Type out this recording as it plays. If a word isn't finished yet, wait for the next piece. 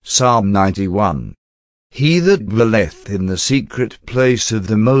Psalm 91. He that dwelleth in the secret place of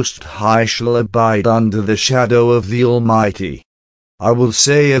the Most High shall abide under the shadow of the Almighty. I will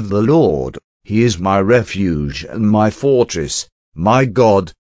say of the Lord, He is my refuge and my fortress, my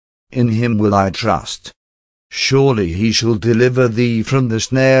God. In Him will I trust. Surely He shall deliver thee from the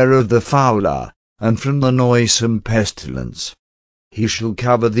snare of the fowler, and from the noisome pestilence. He shall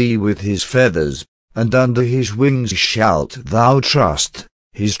cover thee with His feathers, and under His wings shalt thou trust.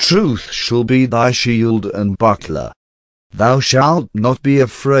 His truth shall be thy shield and buckler. Thou shalt not be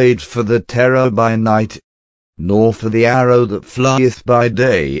afraid for the terror by night, nor for the arrow that flieth by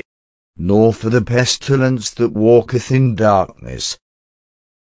day, nor for the pestilence that walketh in darkness,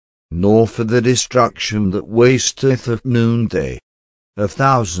 nor for the destruction that wasteth at noonday.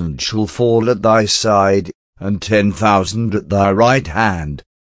 1,000 shall fall at thy side, and 10,000 at thy right hand,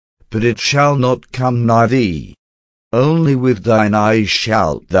 but it shall not come nigh thee. Only with thine eyes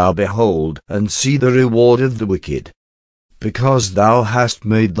shalt thou behold and see the reward of the wicked. Because thou hast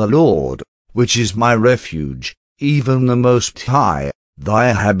made the Lord, which is my refuge, even the Most High,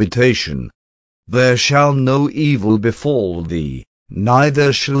 thy habitation. There shall no evil befall thee,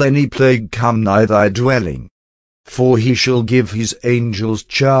 neither shall any plague come nigh thy dwelling. For He shall give His angels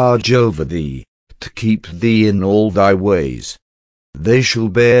charge over thee, to keep thee in all thy ways. They shall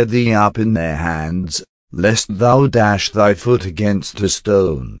bear thee up in their hands, lest thou dash thy foot against a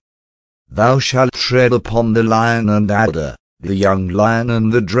stone. Thou shalt tread upon the lion and adder, the young lion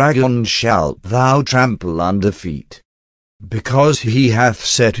and the dragon shalt thou trample under feet. Because He hath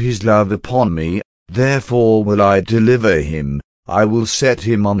set His love upon me, therefore will I deliver him, I will set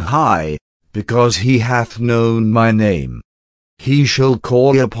him on high, because he hath known my name. He shall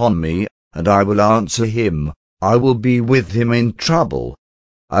call upon me, and I will answer him, I will be with him in trouble.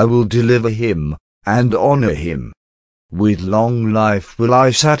 I will deliver him, and honor him. With long life will I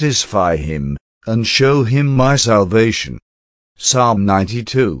satisfy him, and show him my salvation. Psalm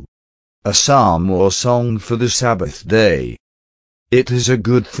 92. A psalm or song for the Sabbath day. It is a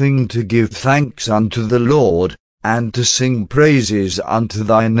good thing to give thanks unto the Lord, and to sing praises unto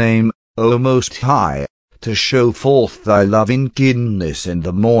thy name, O Most High, to show forth thy loving-kindness in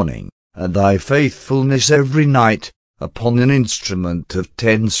the morning, and thy faithfulness every night, upon an instrument of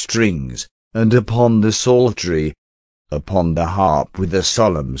 10 strings, and upon the psaltery, upon the harp with a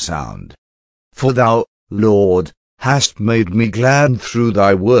solemn sound. For thou, Lord, hast made me glad through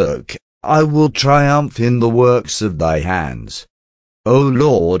thy work, I will triumph in the works of thy hands. O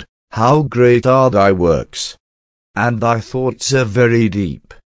Lord, how great are thy works! And thy thoughts are very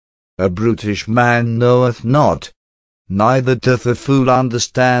deep. A brutish man knoweth not, neither doth a fool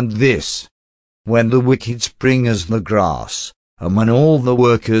understand this. When the wicked spring as the grass, and when all the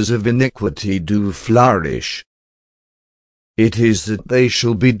workers of iniquity do flourish, it is that they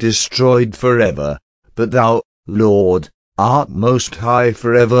shall be destroyed forever, but thou, Lord, art most high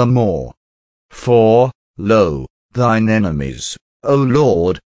forevermore. For, lo, thine enemies, O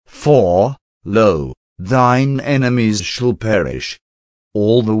Lord, for, lo, thine enemies shall perish.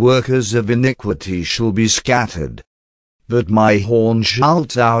 All the workers of iniquity shall be scattered. But my horn shalt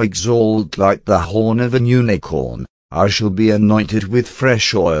thou exalt like the horn of an unicorn, I shall be anointed with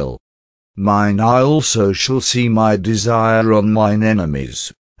fresh oil. Mine eye also shall see my desire on mine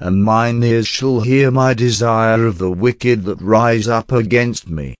enemies, and mine ears shall hear my desire of the wicked that rise up against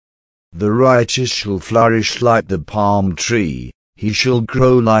me. The righteous shall flourish like the palm tree, he shall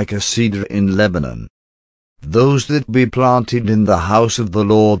grow like a cedar in Lebanon. Those that be planted in the house of the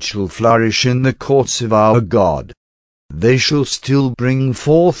Lord shall flourish in the courts of our God. They shall still bring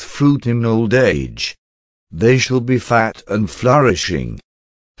forth fruit in old age. They shall be fat and flourishing,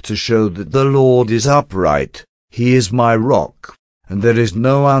 to show that the Lord is upright. He is my rock, and there is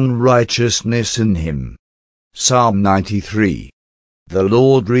no unrighteousness in him. Psalm 93. The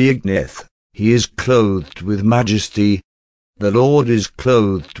Lord reigneth, he is clothed with majesty. The Lord is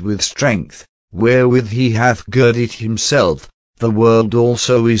clothed with strength, wherewith he hath girded himself. The world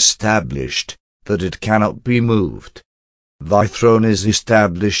also is established, that it cannot be moved. Thy throne is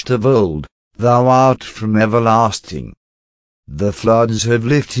established of old, thou art from everlasting. The floods have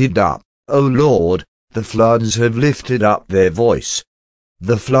lifted up, O Lord, the floods have lifted up their voice.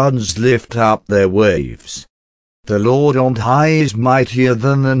 The floods lift up their waves. The Lord on high is mightier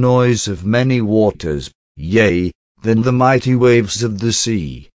than the noise of many waters, yea, than the mighty waves of the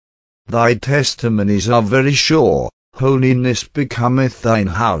sea. Thy testimonies are very sure, holiness becometh thine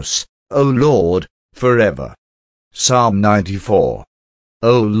house, O Lord, forever. Psalm 94.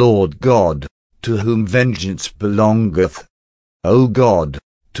 O Lord God, to whom vengeance belongeth, O God,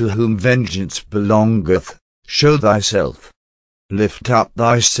 to whom vengeance belongeth, show thyself. Lift up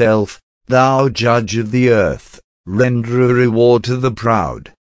thyself, thou judge of the earth, render a reward to the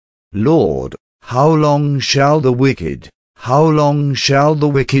proud. Lord, how long shall the wicked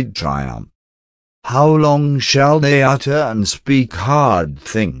triumph? How long shall they utter and speak hard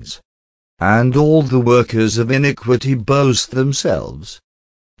things? And all the workers of iniquity boast themselves.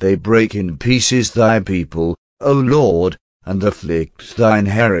 They break in pieces thy people, O Lord, and afflict thine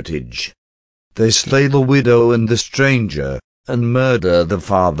heritage. They slay the widow and the stranger, and murder the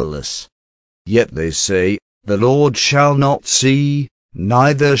fatherless. Yet they say, the Lord shall not see,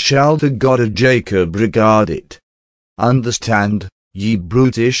 neither shall the God of Jacob regard it. Understand, ye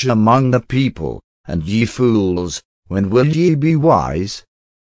brutish among the people, and ye fools, when will ye be wise?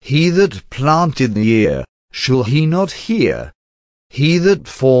 He that planted the ear, shall he not hear? He that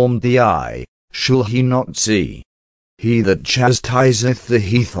formed the eye, shall he not see? He that chastiseth the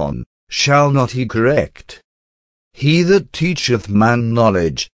heathen, shall not he correct? He that teacheth man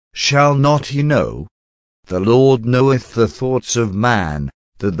knowledge, shall not he know? The Lord knoweth the thoughts of man,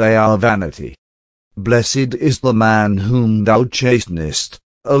 that they are vanity. Blessed is the man whom thou chastenest,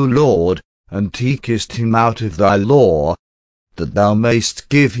 O Lord, and takest him out of thy law, that thou mayst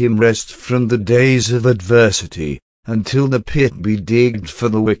give him rest from the days of adversity, until the pit be digged for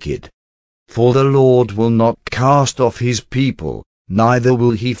the wicked. For the Lord will not cast off his people, neither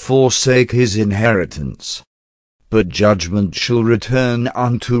will he forsake his inheritance. But judgment shall return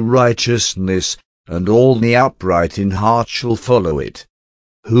unto righteousness, and all the upright in heart shall follow it.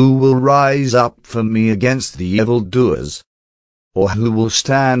 Who will rise up for me against the evildoers? Or who will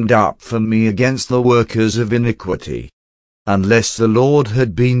stand up for me against the workers of iniquity? Unless the Lord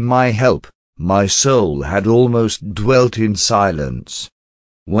had been my help, my soul had almost dwelt in silence.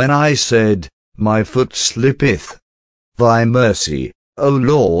 When I said, my foot slippeth, thy mercy, O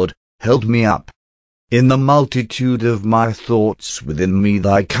Lord, held me up. In the multitude of my thoughts within me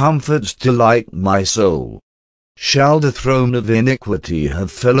thy comforts delight my soul. Shall the throne of iniquity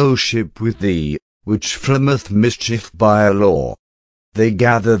have fellowship with thee, which frameth mischief by a law? They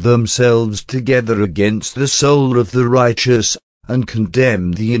gather themselves together against the soul of the righteous, and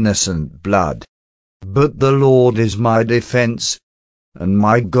condemn the innocent blood. But the Lord is my defence, and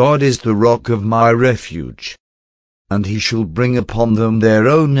my God is the rock of my refuge. And he shall bring upon them their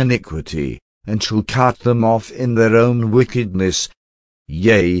own iniquity, and shall cut them off in their own wickedness.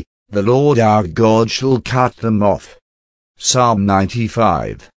 Yea, the Lord our God shall cut them off. Psalm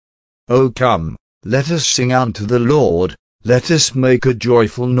 95. O come, let us sing unto the Lord, let us make a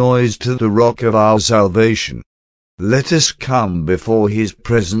joyful noise to the rock of our salvation. Let us come before his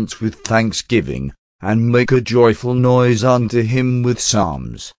presence with thanksgiving, and make a joyful noise unto him with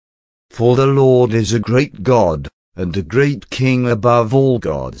psalms. For the Lord is a great God, and a great King above all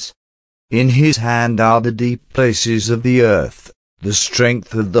gods. In his hand are the deep places of the earth, the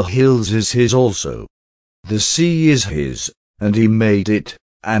strength of the hills is his also. The sea is his, and he made it,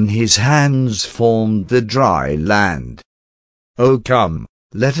 and his hands formed the dry land. O come,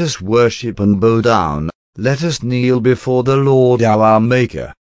 let us worship and bow down, let us kneel before the Lord our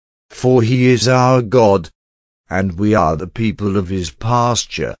Maker. For he is our God, and we are the people of his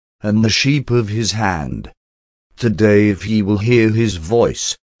pasture, and the sheep of his hand. Today if ye will hear his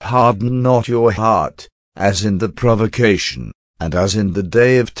voice, harden not your heart, as in the provocation, and as in the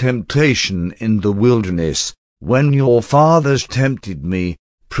day of temptation in the wilderness, when your fathers tempted me,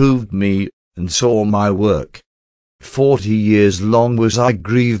 proved me, and saw my work. 40 years long was I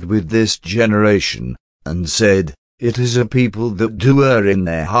grieved with this generation, and said, it is a people that do err in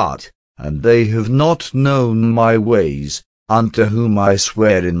their heart, and they have not known my ways, unto whom I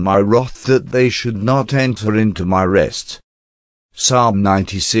swear in my wrath that they should not enter into my rest. Psalm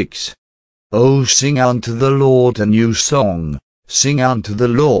 96. O sing unto the Lord a new song, sing unto the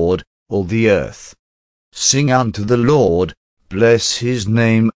Lord, all the earth. Sing unto the Lord, bless his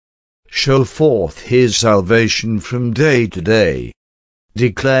name. Show forth his salvation from day to day.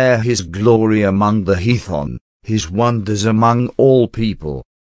 Declare his glory among the heathen, his wonders among all people.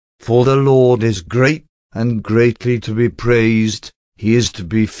 For the Lord is great, and greatly to be praised, he is to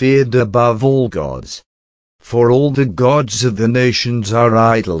be feared above all gods. For all the gods of the nations are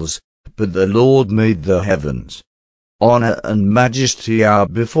idols, but the Lord made the heavens. Honor and majesty are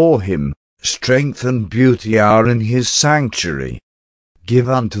before him, strength and beauty are in his sanctuary. Give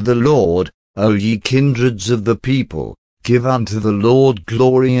unto the Lord, O ye kindreds of the people, give unto the Lord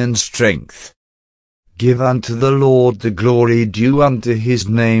glory and strength. Give unto the Lord the glory due unto his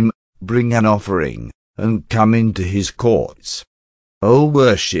name, bring an offering, and come into his courts. O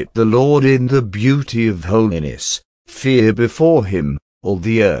worship the Lord in the beauty of holiness, fear before him, all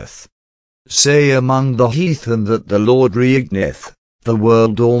the earth. Say among the heathen that the Lord reigneth. The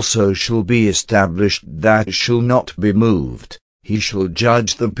world also shall be established, that shall not be moved. He shall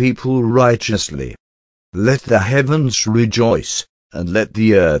judge the people righteously. Let the heavens rejoice, and let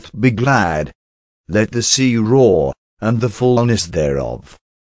the earth be glad. Let the sea roar, and the fullness thereof.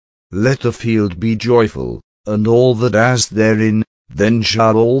 Let the field be joyful, and all that is therein. Then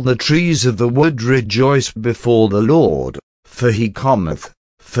shall all the trees of the wood rejoice before the Lord, for he cometh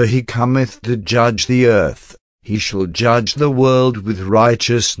to judge the earth. He shall judge the world with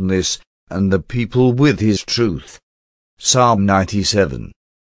righteousness, and the people with his truth. Psalm 97.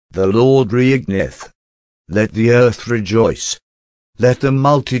 The Lord reigneth. Let the earth rejoice. Let the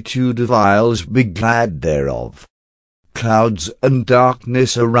multitude of isles be glad thereof. Clouds and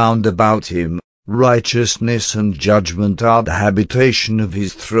darkness are round about him. Righteousness and judgment are the habitation of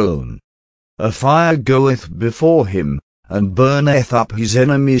his throne. A fire goeth before him, and burneth up his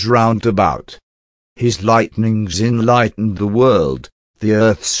enemies round about. His lightnings enlightened the world, the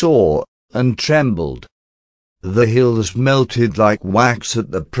earth saw, and trembled. The hills melted like wax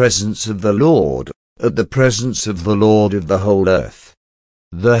at the presence of the Lord, at the presence of the Lord of the whole earth.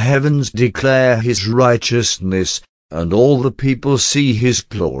 The heavens declare his righteousness, and all the people see his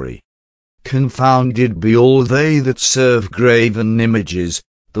glory. Confounded be all they that serve graven images,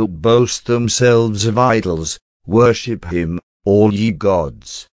 that boast themselves of idols. Worship him, all ye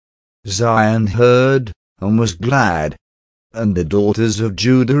gods. Zion heard, and was glad, and the daughters of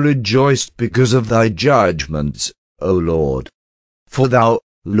Judah rejoiced because of thy judgments, O Lord. For thou,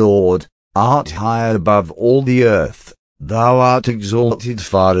 Lord, art high above all the earth, thou art exalted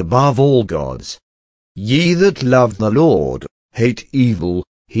far above all gods. Ye that love the Lord hate evil.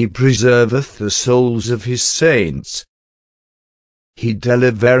 He preserveth the souls of his saints. He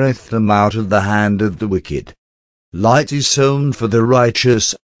delivereth them out of the hand of the wicked. Light is sown for the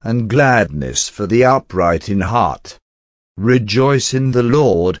righteous, and gladness for the upright in heart. Rejoice in the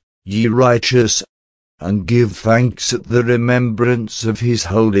Lord, ye righteous, and give thanks at the remembrance of his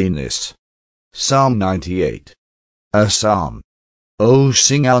holiness. Psalm 98. A psalm. O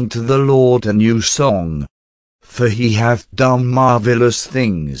sing unto the Lord a new song. For he hath done marvellous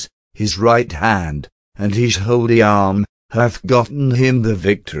things, his right hand, and his holy arm, hath gotten him the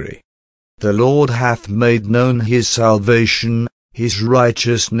victory. The Lord hath made known his salvation, his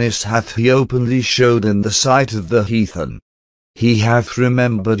righteousness hath he openly showed in the sight of the heathen. He hath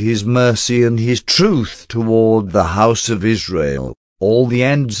remembered his mercy and his truth toward the house of Israel. All the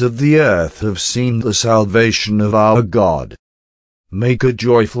ends of the earth have seen the salvation of our God. Make a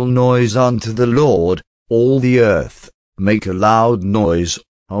joyful noise unto the Lord, all the earth. Make a loud noise,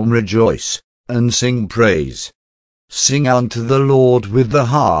 and rejoice, and sing praise. Sing unto the Lord with the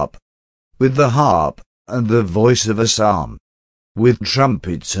harp, and the voice of a psalm. With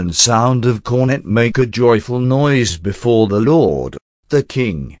trumpets and sound of cornet make a joyful noise before the Lord, the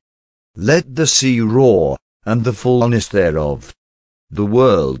King. Let the sea roar, and the fullness thereof. The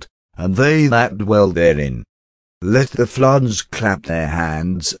world, and they that dwell therein. Let the floods clap their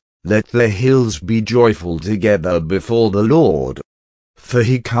hands, let the hills be joyful together before the Lord. For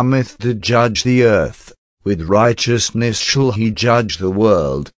he cometh to judge the earth, with righteousness shall he judge the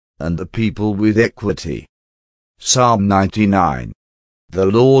world, and the people with equity. Psalm 99. The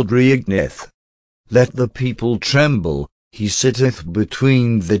Lord reigneth. Let the people tremble, he sitteth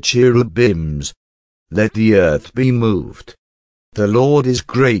between the cherubims. Let the earth be moved. The Lord is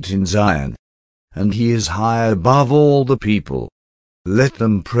great in Zion, and he is high above all the people. Let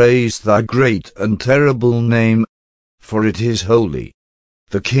them praise thy great and terrible name, for it is holy.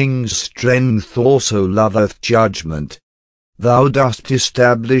 The king's strength also loveth judgment. Thou dost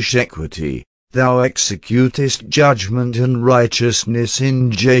establish equity, thou executest judgment and righteousness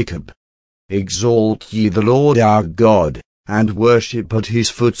in Jacob. Exalt ye the Lord our God, and worship at his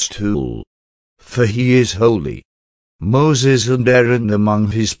footstool. For he is holy. Moses and Aaron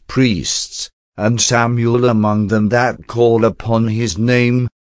among his priests, and Samuel among them that call upon his name.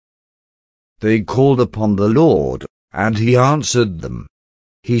 They called upon the Lord, and he answered them.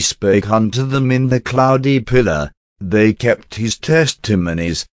 He spake unto them in the cloudy pillar. They kept his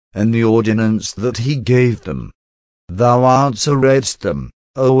testimonies, and the ordinance that he gave them. Thou answeredst them,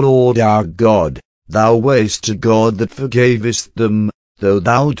 O Lord our God, thou wast a God that forgavest them, though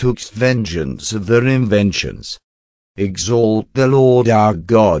thou tookst vengeance of their inventions. Exalt the Lord our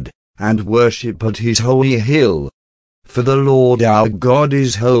God, and worship at his holy hill. For the Lord our God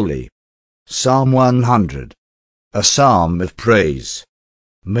is holy. Psalm 100. A psalm of praise.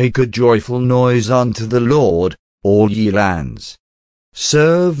 Make a joyful noise unto the Lord, all ye lands.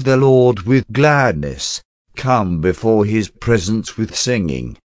 Serve the Lord with gladness, come before his presence with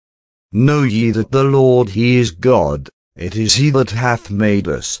singing. Know ye that the Lord he is God, it is he that hath made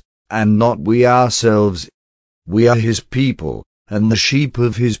us, and not we ourselves. We are his people, and the sheep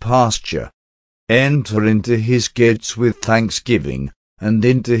of his pasture. Enter into his gates with thanksgiving, and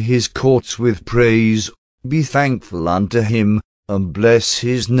into his courts with praise. Be thankful unto him, and bless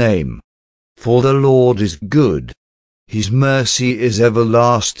his name. For the Lord is good, his mercy is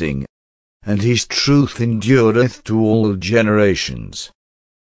everlasting, and his truth endureth to all generations.